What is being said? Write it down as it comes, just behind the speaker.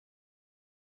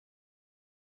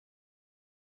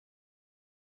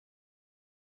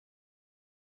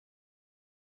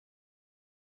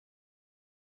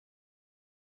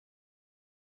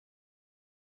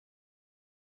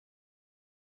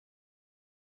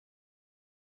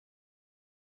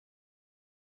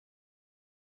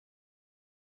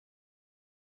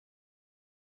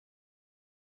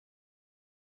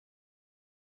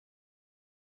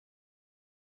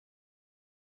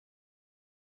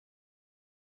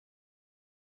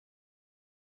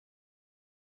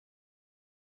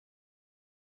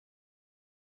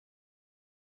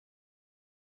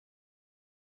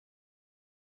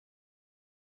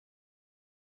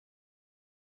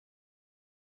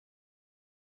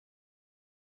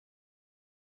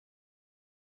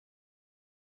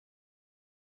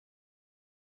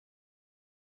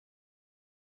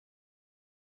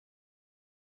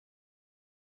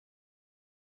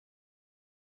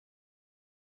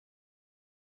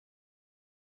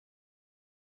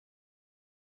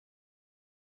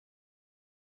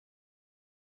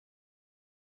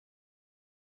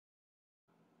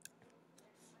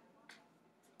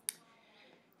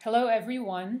Hello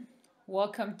everyone,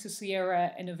 welcome to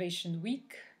Ceará Innovation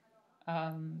Week,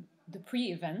 the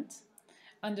pre-event,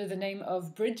 under the name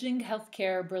of Bridging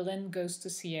Healthcare Berlin Goes to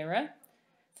Ceará.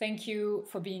 Thank you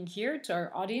for being here to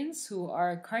our audience who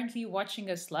are currently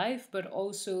watching us live, but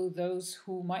also those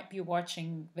who might be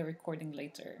watching the recording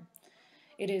later.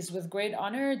 It is with great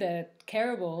honor that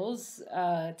Carables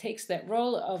takes that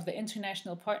role of the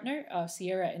international partner of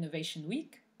Ceará Innovation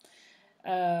Week.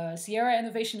 Ceará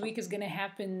Innovation Week is going to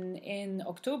happen in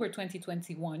October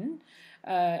 2021,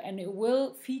 and it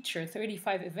will feature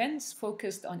 35 events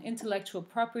focused on intellectual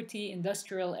property,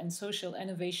 industrial and social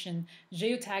innovation,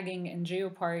 geotagging and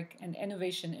geopark, and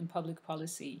innovation in public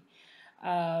policy.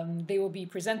 They will be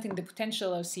presenting the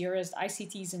potential of Ceará's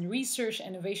ICTs in research,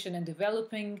 innovation and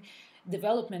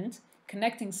development,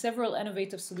 connecting several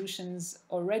innovative solutions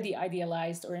already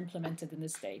idealized or implemented in the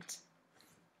state.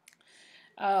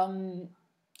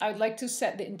 I would like to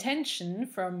set the intention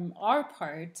from our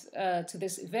part to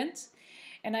this event.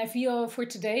 And I feel for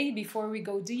today, before we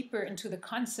go deeper into the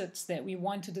concepts that we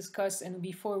want to discuss and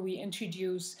before we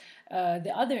introduce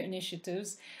the other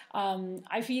initiatives,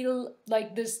 I feel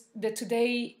like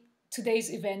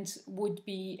today's event would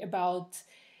be about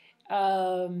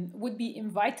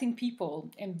inviting people,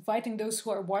 inviting those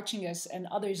who are watching us and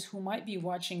others who might be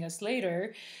watching us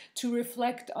later to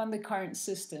reflect on the current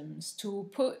systems, to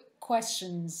put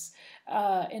questions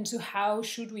into how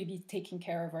should we be taking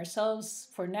care of ourselves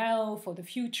for now, for the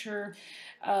future.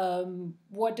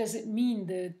 What does it mean,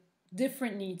 the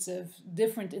different needs of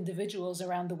different individuals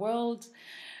around the world?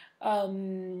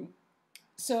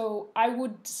 So I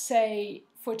would say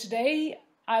for today,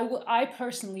 I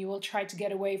personally will try to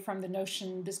get away from the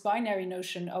notion, this binary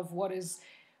notion of what is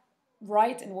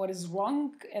right and what is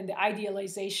wrong, and the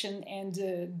idealization and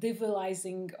the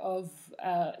devilizing of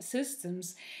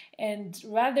systems, and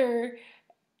rather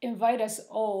invite us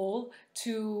all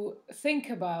to think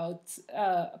about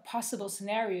possible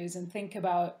scenarios and think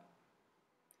about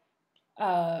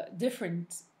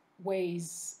different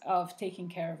ways of taking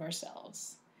care of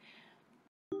ourselves.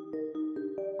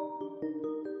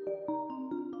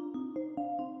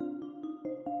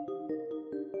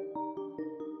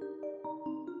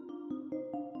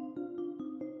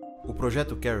 O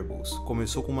projeto Carables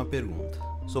começou com uma pergunta.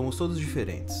 Somos todos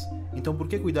diferentes, então por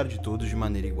que cuidar de todos de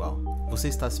maneira igual? Você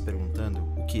está se perguntando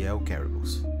o que é o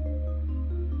Carables.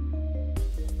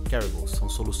 Carables são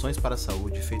soluções para a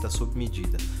saúde feitas sob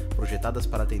medida, projetadas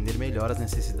para atender melhor as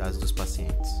necessidades dos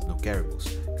pacientes. No Carables,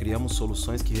 criamos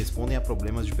soluções que respondem a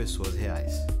problemas de pessoas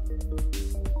reais.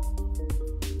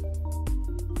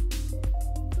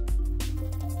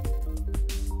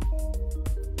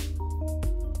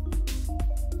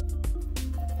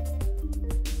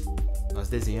 Nós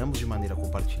desenhamos de maneira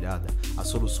compartilhada as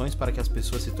soluções para que as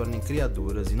pessoas se tornem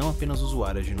criadoras e não apenas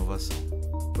usuárias de inovação.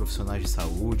 Profissionais de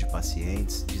saúde,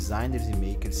 pacientes, designers e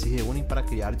makers se reúnem para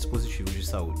criar dispositivos de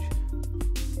saúde.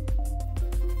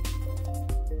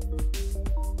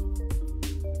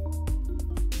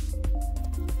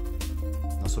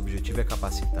 Nosso objetivo é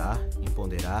capacitar,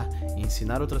 empoderar e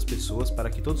ensinar outras pessoas para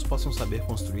que todos possam saber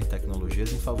construir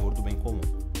tecnologias em favor do bem comum.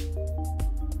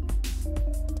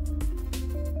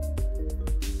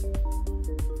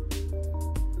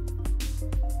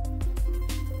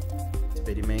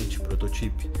 Experimente,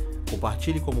 prototipe,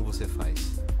 compartilhe como você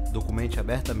faz, documente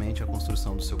abertamente a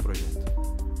construção do seu projeto.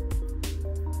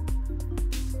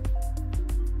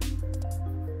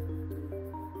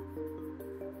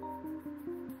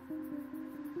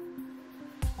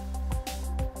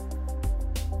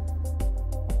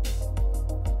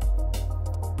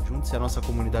 Junte-se à nossa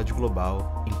comunidade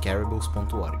global em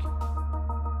carables.org.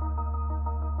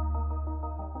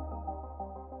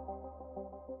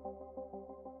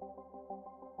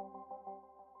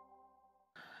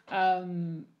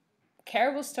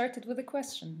 Carables started with a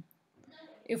question.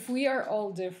 If we are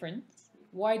all different,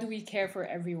 why do we care for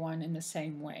everyone in the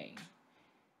same way?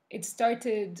 It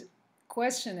started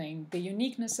questioning the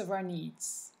uniqueness of our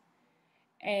needs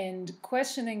and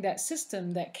questioning that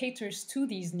system that caters to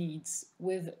these needs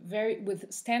with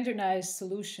standardized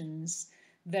solutions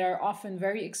that are often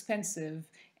very expensive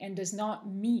and does not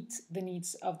meet the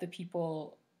needs of the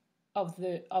people, of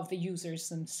the users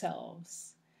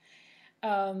themselves.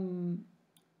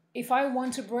 If I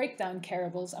want to break down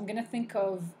Carables, I'm going to think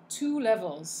of two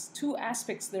levels, two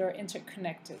aspects that are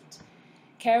interconnected.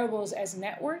 Carables as a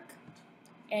network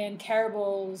and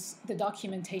Carables, the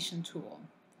documentation tool.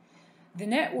 The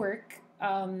network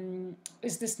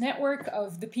is this network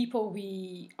of the people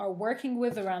we are working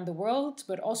with around the world,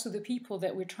 but also the people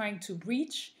that we're trying to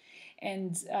reach,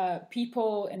 and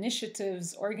people,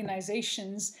 initiatives,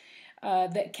 organizations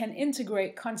that can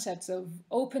integrate concepts of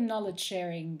open knowledge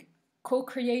sharing,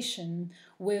 co-creation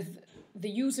with the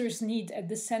user's need at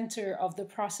the center of the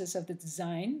process of the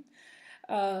design.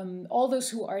 All those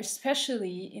who are,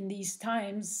 especially in these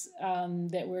times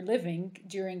that we're living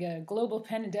during a global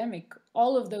pandemic,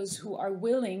 all of those who are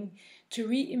willing to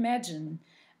reimagine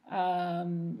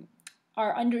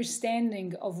our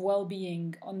understanding of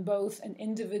well-being on both an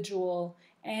individual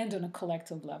and on a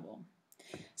collective level.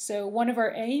 So one of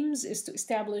our aims is to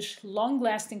establish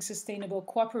long-lasting sustainable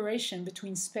cooperation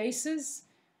between spaces,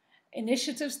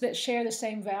 initiatives that share the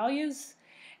same values,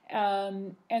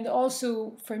 and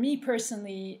also for me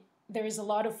personally, there is a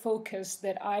lot of focus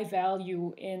that I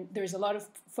value in, there's a lot of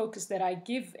focus that I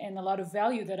give and a lot of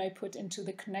value that I put into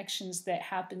the connections that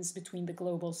happens between the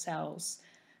global souths,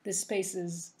 the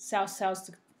spaces, south-south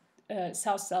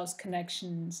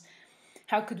connections.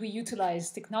 How could we utilize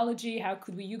technology? How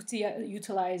could we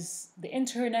utilize the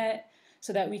internet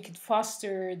so that we could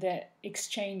foster the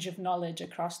exchange of knowledge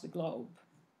across the globe?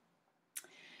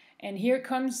 And here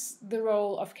comes the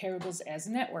role of Caribals as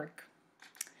a network.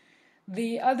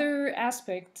 The other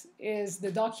aspect is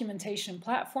the documentation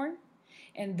platform,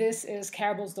 and this is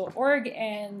caribals.org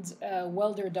and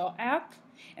welder.app.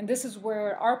 And this is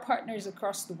where our partners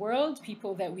across the world,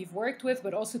 people that we've worked with,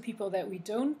 but also people that we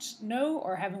don't know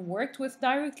or haven't worked with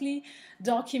directly,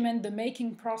 document the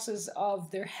making process of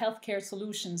their healthcare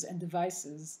solutions and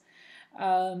devices.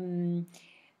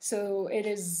 So it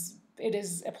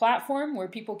is a platform where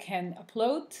people can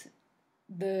upload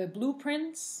the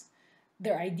blueprints,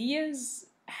 their ideas,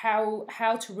 how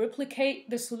to replicate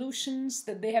the solutions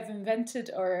that they have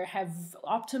invented or have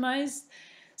optimized,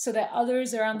 so that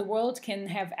others around the world can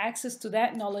have access to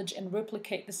that knowledge and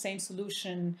replicate the same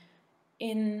solution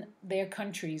in their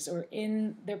countries or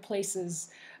in their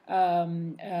places,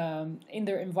 in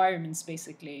their environments,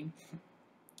 basically.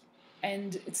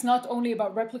 And it's not only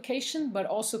about replication, but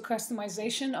also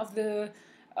customization of the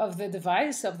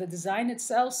device, of the design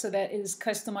itself, so that it is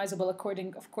customizable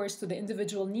according, of course, to the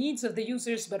individual needs of the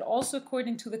users, but also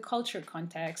according to the culture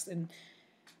context and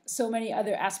so many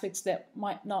other aspects that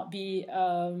might not be,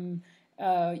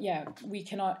 we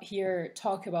cannot here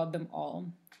talk about them all.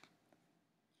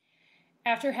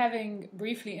 After having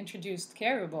briefly introduced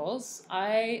Caribals,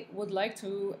 I would like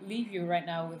to leave you right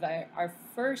now with our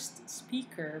first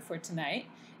speaker for tonight,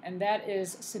 and that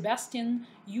is Sebastian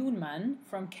Junman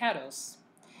from CADOS.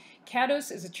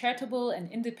 CADOS is a charitable and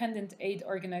independent aid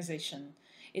organization.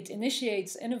 It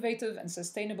initiates innovative and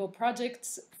sustainable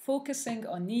projects focusing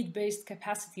on need-based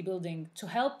capacity building to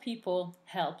help people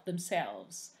help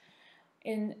themselves.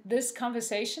 In this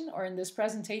conversation or in this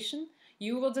presentation,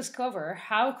 you will discover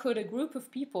how could a group of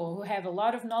people who have a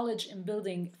lot of knowledge in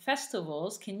building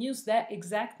festivals can use that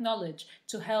exact knowledge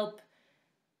to help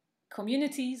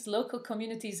communities, local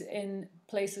communities in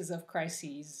places of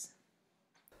crises.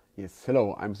 Yes,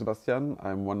 hello, I'm Sebastian.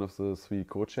 I'm one of the 3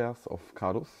 co-chairs of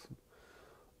CADOS.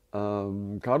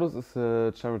 CADOS is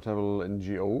a charitable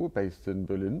NGO based in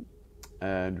Berlin,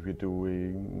 and we're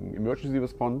doing emergency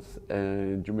response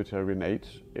and humanitarian aid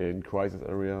in crisis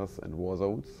areas and war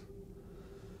zones.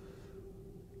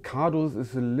 CADOS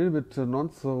is a little bit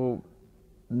not so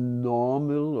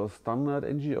normal or standard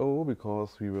NGO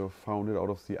because we were founded out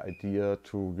of the idea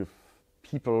to give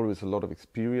people with a lot of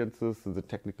experiences in the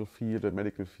technical field and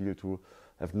medical field to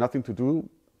have nothing to do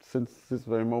since this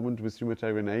very moment with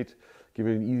humanitarian aid,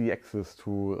 giving easy access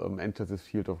to enter this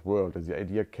field of work. And the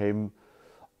idea came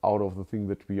out of the thing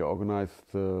that we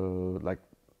organized, like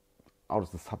out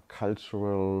of the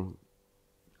subcultural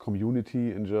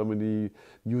community in Germany,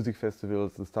 music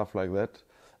festivals and stuff like that.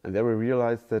 And there we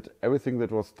realized that everything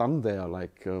that was done there,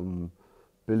 like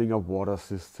building up water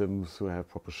systems to have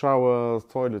proper showers,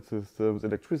 toilet systems,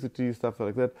 electricity, stuff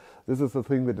like that, this is the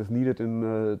thing that is needed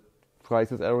in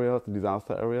crisis areas and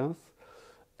disaster areas.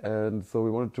 And so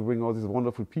we wanted to bring all these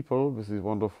wonderful people with these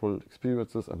wonderful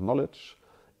experiences and knowledge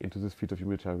into this field of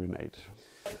humanitarian aid.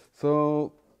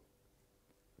 So,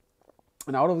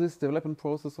 and out of this development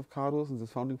process of CADOS and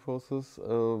this founding process,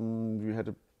 we had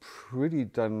a pretty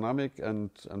dynamic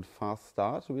and fast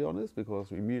start, to be honest,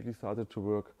 because we immediately started to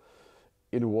work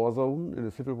in a war zone, in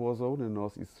a civil war zone in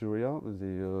northeast Syria, in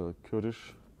the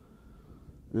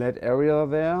Kurdish-led area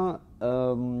there.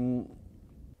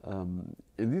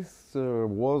 In these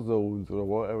war zones or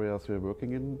war areas we are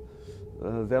working in,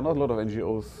 there are not a lot of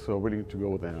NGOs who are willing to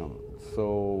go there.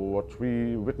 So what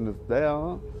we witnessed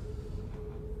there,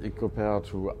 compared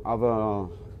to other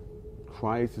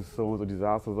crisis zones or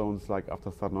disaster zones like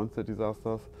after sudden onset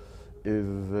disasters, is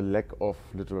the lack of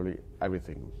literally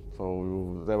everything.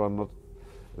 So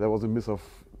there was a miss of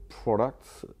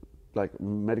products like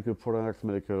medical products,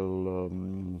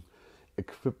 medical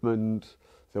equipment.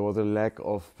 There was a lack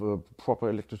of proper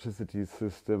electricity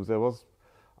systems. There was,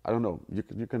 I don't know,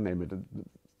 you can name it.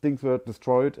 Things were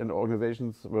destroyed and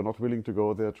organizations were not willing to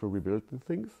go there to rebuild the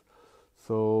things.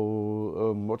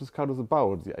 So what is CADOS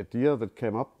about? The idea that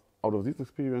came up out of these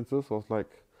experiences was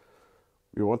like,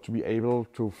 we want to be able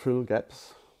to fill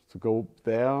gaps, to go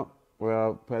there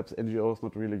where perhaps NGOs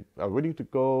not really are willing to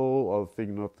go, or think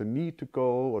not the need to go,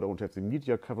 or don't have the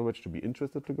media coverage to be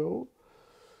interested to go.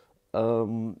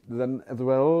 Then as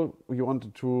well, we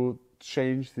wanted to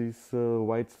change this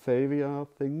white savior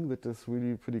thing that is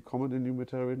really pretty common in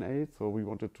humanitarian aid. So we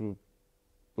wanted to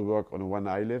work on a one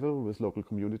eye level with local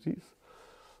communities.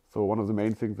 So one of the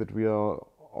main things that we are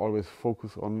always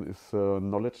focused on is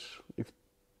knowledge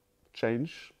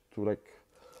exchange, to like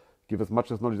give as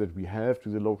much as knowledge that we have to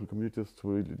the local communities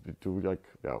to like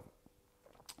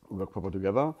work proper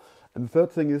together. And the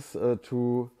third thing is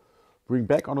to bring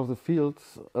back out of the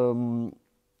fields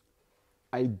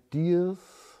ideas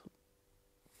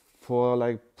for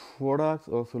like products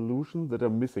or solutions that are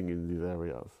missing in these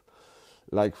areas.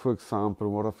 Like, for example,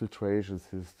 water filtration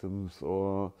systems,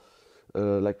 or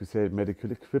like we said,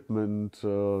 medical equipment.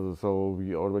 So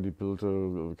we already built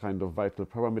a kind of vital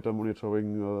parameter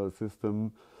monitoring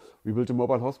system. We built a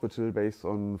mobile hospital based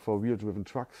on four-wheel driven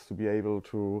trucks to be able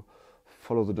to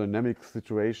follow the dynamic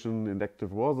situation in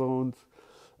active war zones.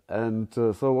 And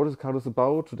so what is CADOS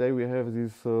about? Today we have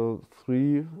these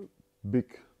three big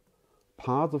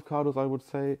parts of CADOS, I would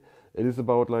say. It is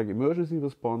about like emergency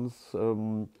response,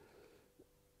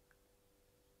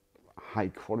 high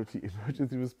quality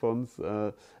emergency response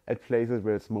at places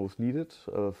where it's most needed,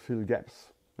 fill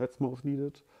gaps that's most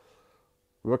needed.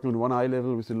 Working on one eye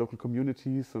level with the local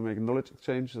communities to make knowledge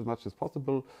exchange as much as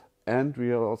possible. And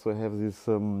we also have this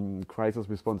crisis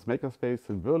response makerspace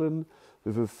in Berlin.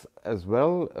 This is as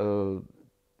well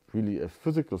really a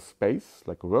physical space,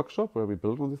 like a workshop where we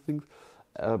build on these things.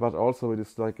 But also it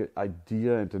is like an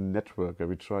idea and a network where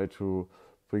we try to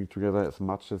bring together as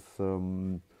much as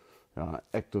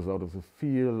actors out of the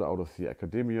field, out of the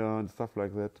academia and stuff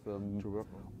like that to work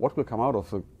on. What will come out of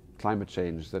the climate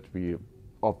change that we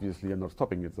obviously are not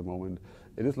stopping at the moment?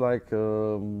 It is like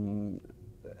a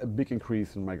big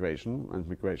increase in migration and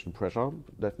migration pressure,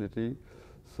 definitely.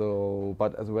 So,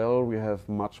 but as well we have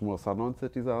much more sun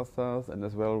onset disasters, and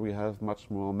as well we have much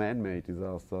more man-made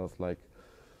disasters like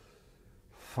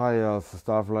fires,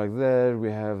 stuff like that.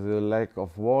 We have the lack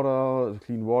of water,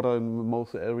 clean water in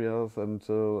most areas and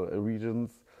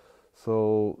regions.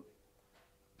 So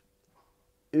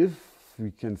if we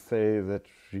can say that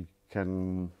we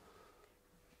can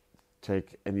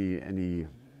take any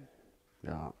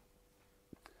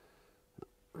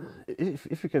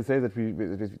if we can say that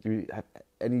we have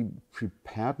any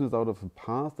preparedness out of the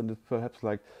past, then it's perhaps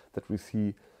like that we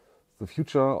see the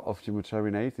future of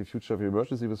humanitarian aid, the future of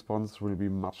emergency response will be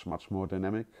much more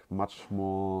dynamic, much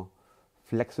more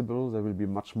flexible. There will be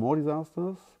much more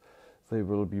disasters. They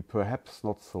will be perhaps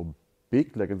not so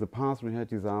big. Like in the past we had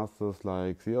disasters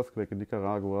like the earthquake in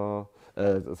Nicaragua,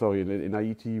 in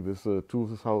Haiti with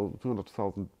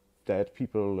 200,000 dead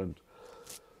people and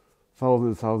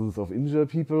thousands of injured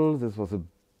people. This was a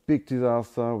big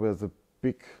disaster where the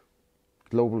big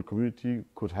global community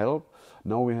could help.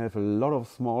 Now we have a lot of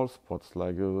small spots,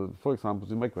 like for example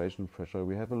the migration pressure.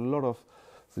 We have a lot of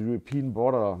the European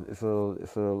border is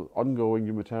a ongoing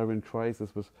humanitarian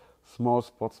crisis with small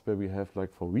spots where we have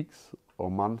like for weeks or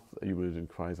months a humanitarian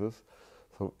crisis.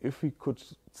 So if we could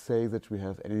say that we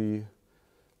have any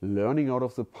learning out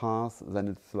of the past, then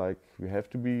it's like we have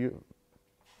to be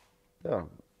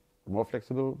more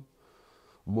flexible,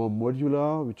 more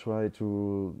modular. We try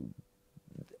to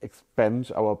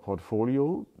expand our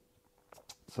portfolio.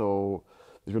 So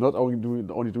we're not only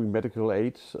doing medical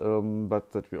aid,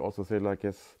 but that we also say like,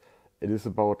 yes, it is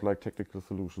about like technical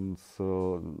solutions,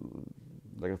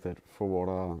 like I said, for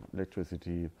water,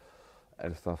 electricity,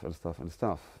 and stuff.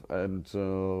 And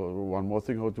one more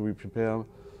thing, how do we prepare?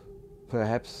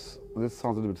 Perhaps this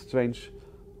sounds a little bit strange.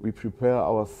 We prepare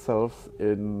ourselves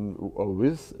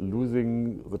with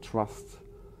losing the trust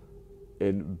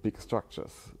in big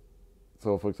structures.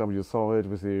 So, for example, you saw it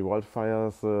with the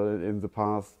wildfires in the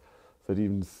past, that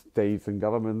even states and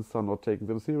governments are not taking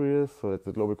them serious, so that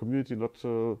the global community not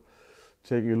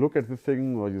taking a look at the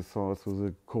thing. Or you saw it with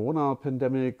the corona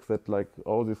pandemic, that like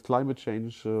all this climate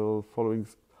change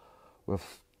followings were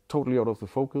totally out of the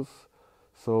focus.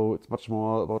 So it's much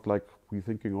more about like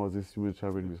rethinking all this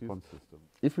humanitarian response system.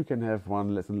 If we can have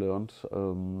one lesson learned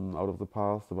out of the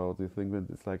past about this thing, then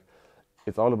it's like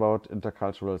it's all about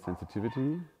intercultural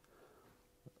sensitivity.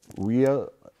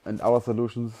 and our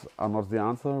solutions are not the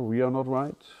answer. We are not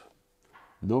right.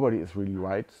 Nobody is really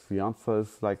right. The answer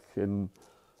is like in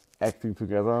acting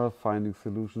together, finding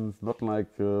solutions, not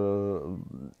like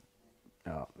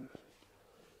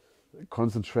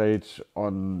concentrate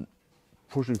on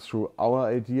pushing through our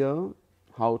idea,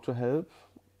 how to help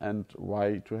and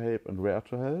why to help and where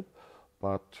to help,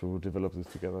 but to develop this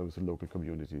together with the local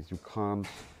communities. You can't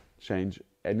change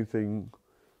anything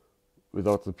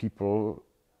without the people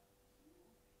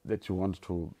that you want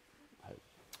to help.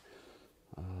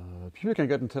 People can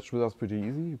get in touch with us pretty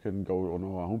easy. You can go on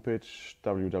our homepage,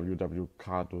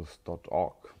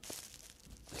 www.cardus.org.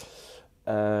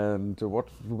 And what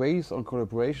ways on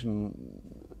collaboration?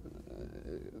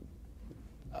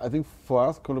 I think for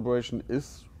us, collaboration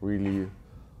is really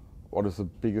what is the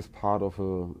biggest part of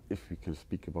if we can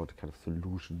speak about a kind of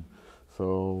solution.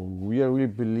 So we really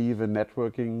believe in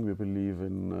networking. We believe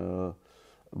in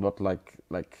not like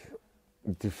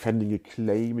defending a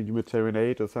claim in humanitarian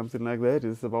aid or something like that.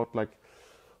 It's about like,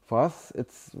 for us,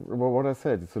 it's what I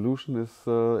said. The solution is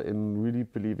in really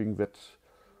believing that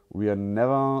we are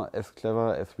never as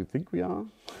clever as we think we are,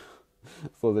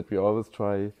 so that we always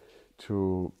try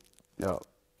to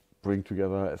bring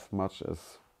together as much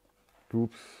as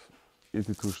groups,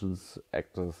 institutions,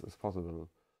 actors as possible.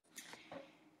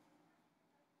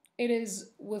 It is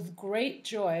with great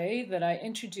joy that I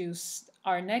introduce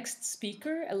our next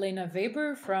speaker, Elena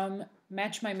Weber from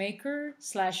Match My Maker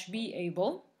 /Be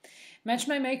Able. Match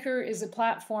My Maker is a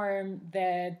platform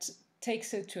that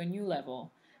takes it to a new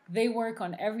level. They work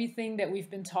on everything that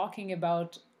we've been talking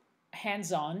about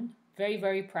hands-on, very,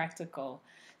 very practical.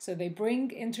 So they bring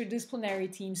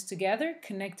interdisciplinary teams together,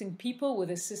 connecting people with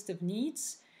assistive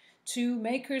needs to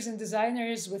makers and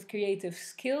designers with creative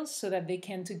skills so that they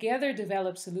can together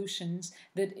develop solutions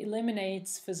that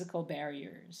eliminates physical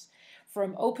barriers.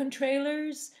 From open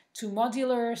trailers to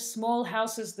modular small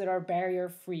houses that are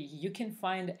barrier-free. You can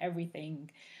find everything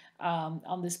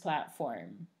on this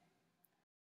platform.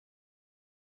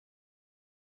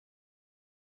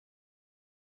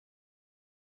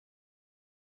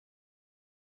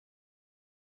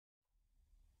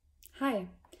 Hi,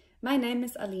 my name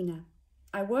is Alina.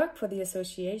 I work for the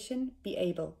association Be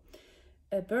Able,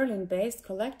 a Berlin-based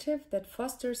collective that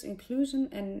fosters inclusion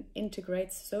and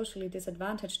integrates socially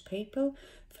disadvantaged people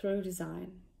through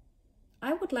design.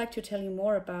 I would like to tell you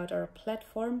more about our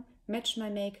platform, Match My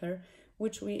Maker,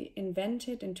 which we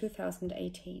invented in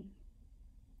 2018.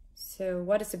 So,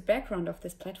 what is the background of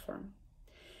this platform?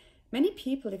 Many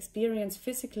people experience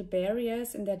physical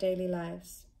barriers in their daily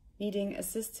lives, needing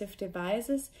assistive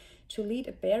devices to lead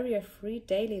a barrier-free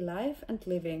daily life and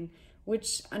living,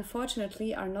 which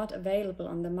unfortunately are not available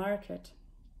on the market.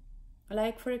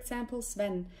 Like, for example,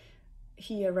 Sven,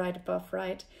 here right above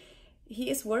right. He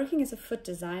is working as a food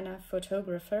designer,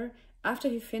 photographer, after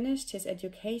he finished his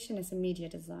education as a media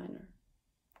designer.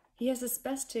 He has a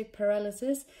spastic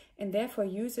paralysis and therefore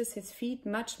uses his feet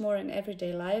much more in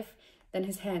everyday life than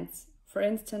his hands, for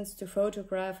instance, to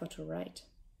photograph or to write.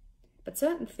 But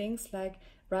certain things like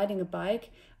riding a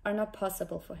bike are not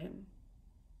possible for him.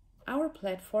 Our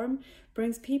platform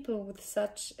brings people with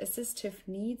such assistive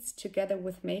needs together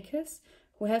with makers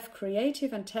who have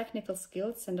creative and technical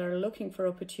skills and are looking for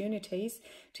opportunities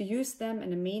to use them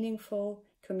in a meaningful,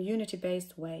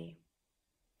 community-based way.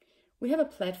 We have a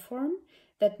platform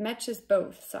that matches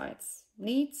both sides,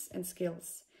 needs and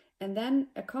skills, and then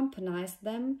accompanies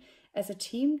them as a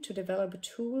team to develop a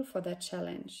tool for that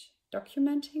challenge,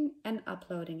 documenting and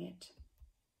uploading it.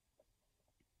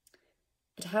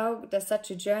 But how does such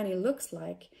a journey look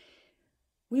like?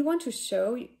 We want to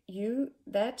show you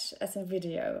that as a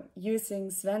video, using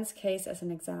Sven's case as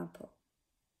an example.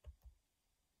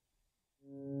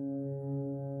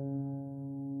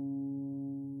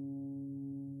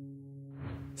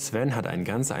 Sven hat einen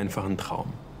ganz einfachen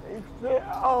Traum. Ich will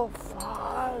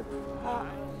aufhören.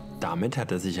 Damit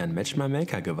hat er sich an Match My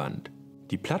Maker gewandt.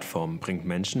 Die Plattform bringt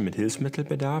Menschen mit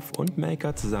Hilfsmittelbedarf und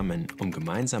Maker zusammen, um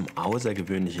gemeinsam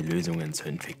außergewöhnliche Lösungen zu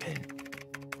entwickeln.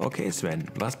 Okay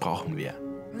Sven, was brauchen wir?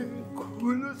 Ein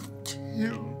cooles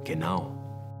Team. Genau.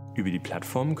 Über die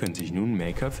Plattform können sich nun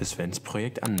Maker für Svens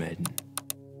Projekt anmelden.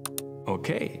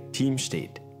 Okay, Team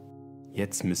steht.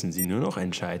 Jetzt müssen Sie nur noch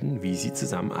entscheiden, wie Sie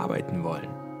zusammenarbeiten wollen.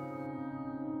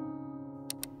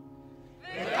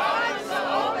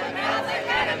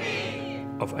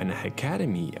 Auf einer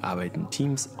Academy arbeiten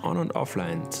Teams on- und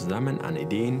offline zusammen an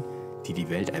Ideen, die die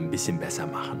Welt ein bisschen besser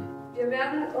machen. Wir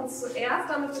werden uns zuerst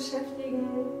damit beschäftigen,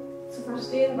 zu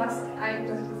verstehen, was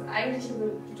eigentlich das eigentliche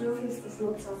Bedürfnis des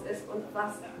Nutzers ist und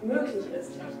was möglich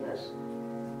ist technisch.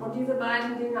 Und diese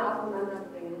beiden Dinge aufeinander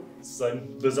bringen. Es ist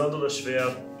ein besonders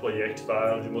schweres Projekt,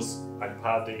 weil du musst ein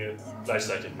paar Dinge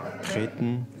gleichzeitig machen.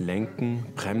 Treten, lenken,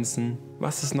 bremsen.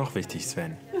 Was ist noch wichtig,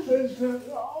 Sven? Das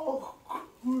wird auch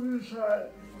cool sein.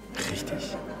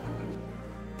 Richtig.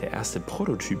 Der erste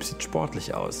Prototyp sieht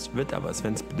sportlich aus, wird aber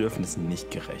Svens Bedürfnissen nicht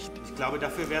gerecht. Ich glaube,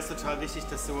 dafür wäre es total wichtig,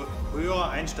 dass du höher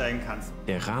einsteigen kannst.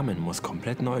 Der Rahmen muss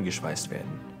komplett neu geschweißt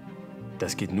werden.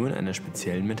 Das geht nur in einer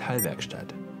speziellen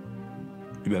Metallwerkstatt.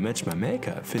 Über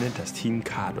Matchmaker findet das Team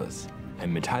Cardus,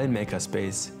 ein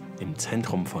Metall-Makerspace im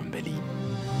Zentrum von Berlin.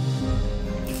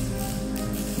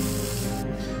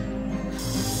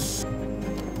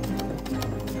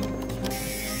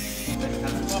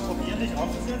 Kannst du mal probieren, dich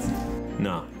aufzusetzen?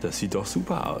 Na, das sieht doch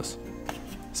super aus.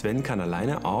 Sven kann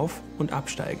alleine auf- und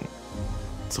absteigen.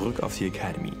 Zurück auf die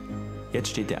Academy. Jetzt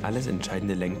steht der alles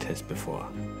entscheidende Lenktest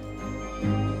bevor.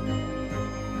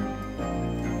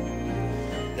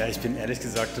 Ja, ich bin ehrlich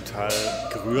gesagt total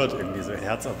gerührt, irgendwie so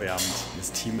herzerwärmend.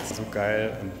 Das Team ist so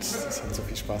geil und es hat so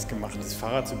viel Spaß gemacht, das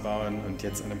Fahrrad zu bauen und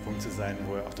jetzt an dem Punkt zu sein,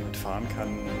 wo er auch damit fahren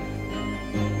kann.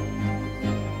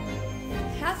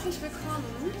 Herzlich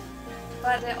willkommen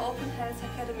bei der Open Health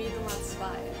Academy Nummer 2.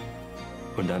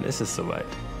 Und dann ist es soweit.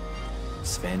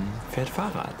 Sven fährt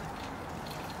Fahrrad.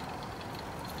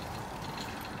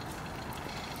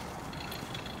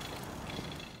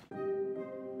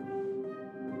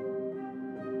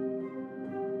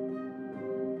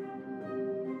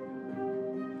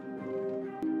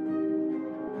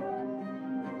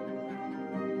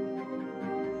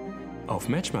 Auf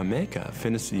Matchmaker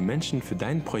findest du die Menschen für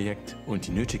dein Projekt und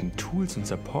die nötigen Tools und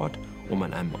Support, um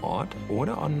an einem Ort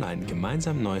oder online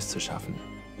gemeinsam Neues zu schaffen.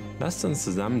 Lasst uns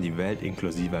zusammen die Welt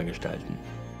inklusiver gestalten.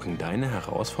 Bring deine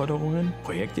Herausforderungen,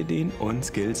 Projektideen und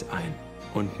Skills ein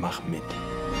und mach mit.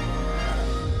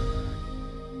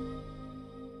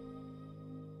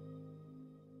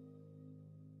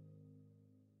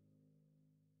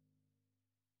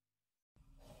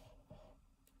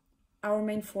 Our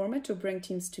main format to bring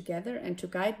teams together and to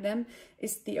guide them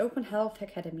is the Open Health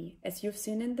Academy, as you've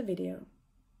seen in the video.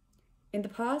 In the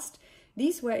past,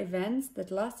 these were events that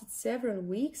lasted several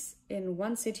weeks in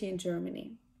one city in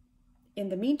Germany. In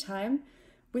the meantime,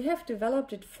 we have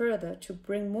developed it further to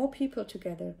bring more people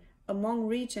together among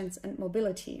regions and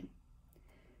mobility.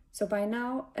 So by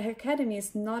now, a academy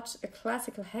is not a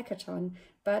classical hackathon,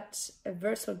 but a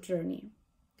virtual journey.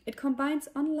 It combines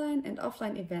online and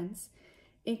offline events,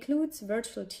 includes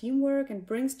virtual teamwork and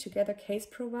brings together case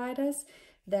providers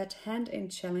that hand in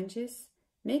challenges,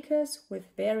 makers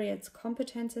with various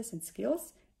competences and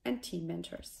skills, and team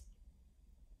mentors.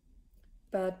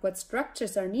 But what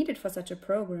structures are needed for such a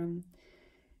program?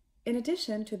 In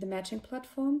addition to the matching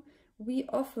platform, we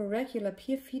offer regular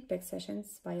peer feedback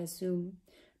sessions via Zoom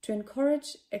to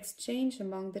encourage exchange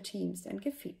among the teams and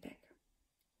give feedback.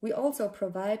 We also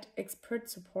provide expert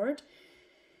support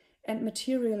and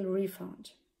material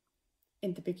refund.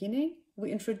 In the beginning,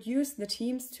 we introduced the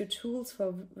teams to tools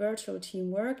for virtual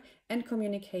teamwork and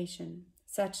communication,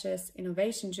 such as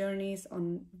innovation journeys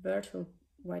on virtual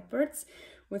whiteboards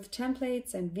with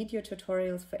templates and video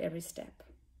tutorials for every step.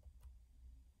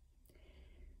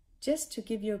 Just to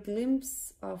give you a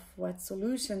glimpse of what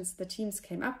solutions the teams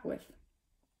came up with.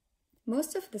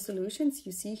 Most of the solutions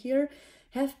you see here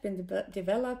have been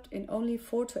developed in only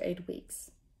 4 to 8 weeks.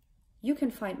 You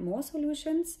can find more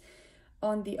solutions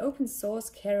on the open source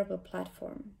Careable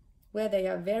platform, where they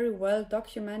are very well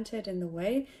documented in the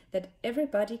way that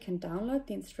everybody can download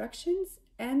the instructions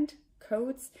and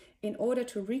codes in order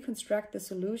to reconstruct the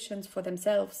solutions for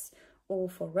themselves or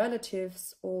for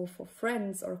relatives or for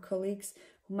friends or colleagues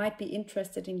who might be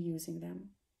interested in using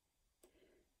them.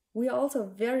 We are also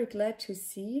very glad to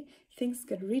see things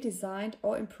get redesigned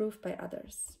or improved by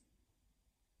others.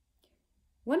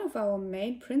 One of our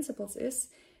main principles is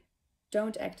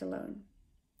don't act alone.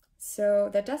 So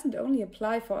that doesn't only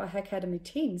apply for our Academy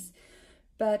teams,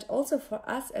 but also for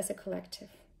us as a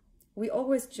collective. We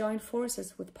always join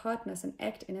forces with partners and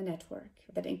act in a network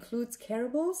that includes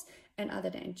Careables and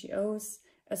other NGOs,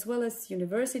 as well as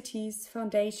universities,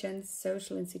 foundations,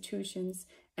 social institutions,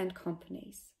 and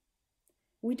companies.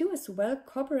 We do as well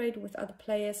cooperate with other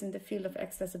players in the field of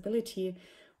accessibility,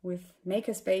 with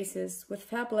makerspaces, with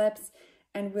fab labs,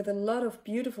 and with a lot of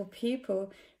beautiful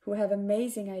people who have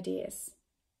amazing ideas.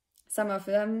 Some of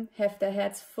them have their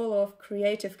heads full of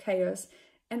creative chaos,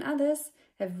 and others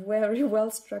have very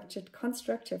well-structured,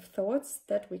 constructive thoughts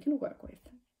that we can work with.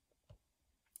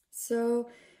 So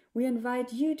we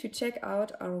invite you to check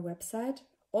out our website,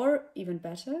 or even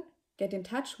better, get in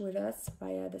touch with us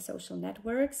via the social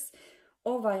networks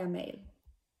or via mail.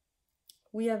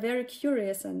 We are very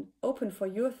curious and open for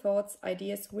your thoughts,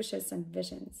 ideas, wishes, and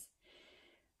visions.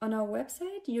 On our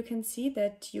website, you can see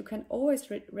that you can always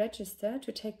register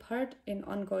to take part in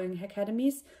ongoing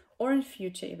academies or in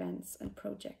future events and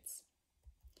projects.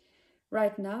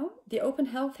 Right now, the Open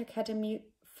Health Academy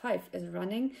 5 is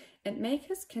running, and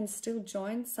makers can still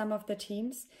join some of the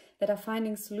teams that are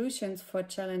finding solutions for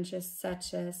challenges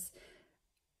such as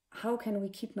how can we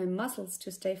keep my muscles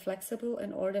to stay flexible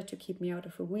in order to keep me out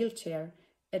of a wheelchair,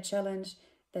 a challenge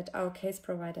that our case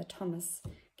provider Thomas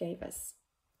gave us.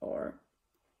 Or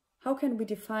how can we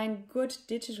define good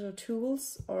digital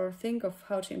tools or think of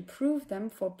how to improve them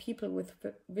for people with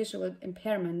visual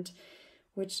impairment,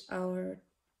 which our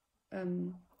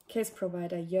case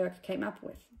provider URCA came up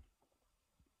with.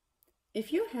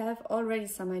 If you have already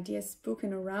some ideas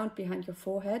spoken around behind your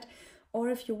forehead, or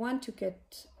if you want to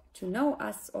get to know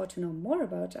us or to know more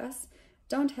about us,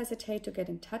 don't hesitate to get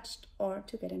in touch or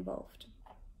to get involved.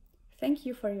 Thank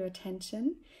you for your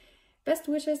attention. Best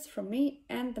wishes from me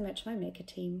and the Match My Maker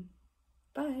team.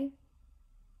 Bye.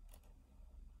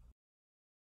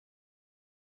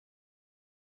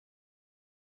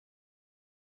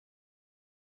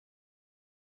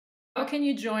 How can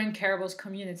you join Carabel's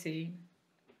community?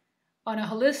 On a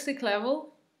holistic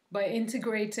level, by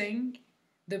integrating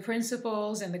the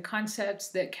principles and the concepts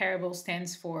that Carabel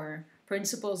stands for.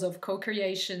 Principles of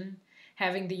co-creation,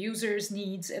 having the user's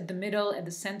needs at the middle, at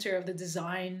the center of the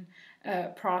design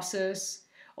process.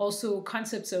 Also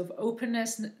concepts of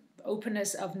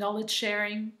openness of knowledge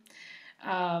sharing.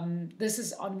 This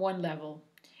is on one level.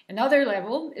 Another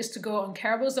level is to go on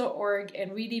carabels.org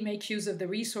and really make use of the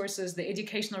resources, the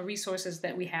educational resources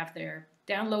that we have there.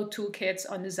 Download toolkits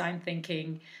on design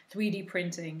thinking, 3D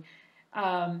printing.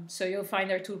 So you'll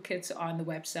find our toolkits on the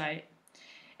website.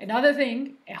 Another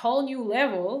thing, a whole new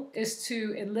level, is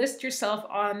to enlist yourself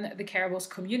on the Carabel's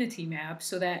community map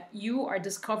so that you are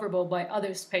discoverable by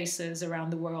other spaces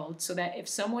around the world. So that if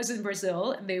someone's in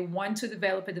Brazil and they want to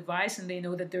develop a device and they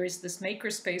know that there is this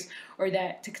makerspace or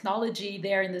that technology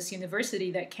there in this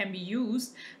university that can be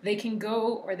used, they can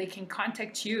go or they can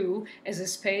contact you as a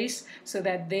space so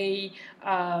that they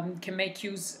can make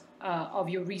use of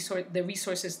your the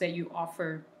resources that you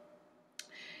offer.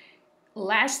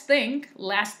 Last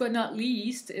but not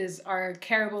least, is our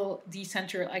Carabel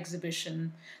Decentral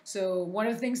exhibition. So one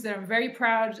of the things that I'm very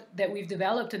proud that we've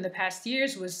developed in the past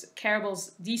years was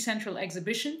Carabel's Decentral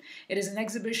exhibition. It is an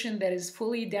exhibition that is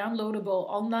fully downloadable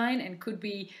online and could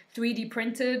be 3D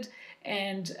printed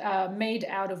and made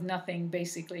out of nothing,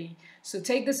 basically. So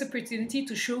take this opportunity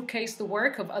to showcase the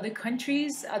work of other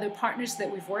countries, other partners that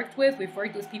we've worked with. We've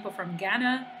worked with people from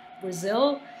Ghana,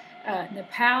 Brazil,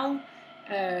 Nepal.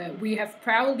 We have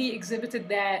proudly exhibited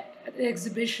that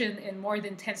exhibition in more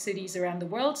than 10 cities around the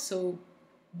world. So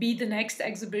be the next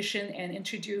exhibition and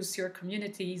introduce your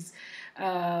communities,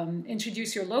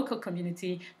 introduce your local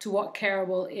community to what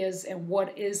Carabel is and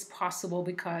what is possible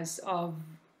because of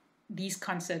these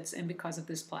concepts and because of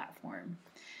this platform.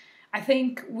 I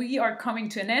think we are coming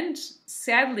to an end,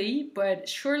 sadly, but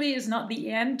surely is not the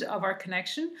end of our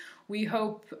connection. We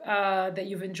hope that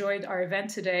you've enjoyed our event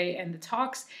today and the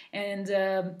talks, and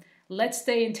let's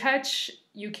stay in touch.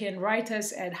 You can write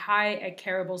us at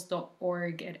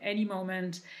hi@carabels.org at any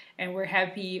moment, and we're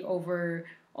happy over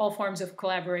all forms of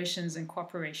collaborations and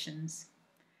cooperations.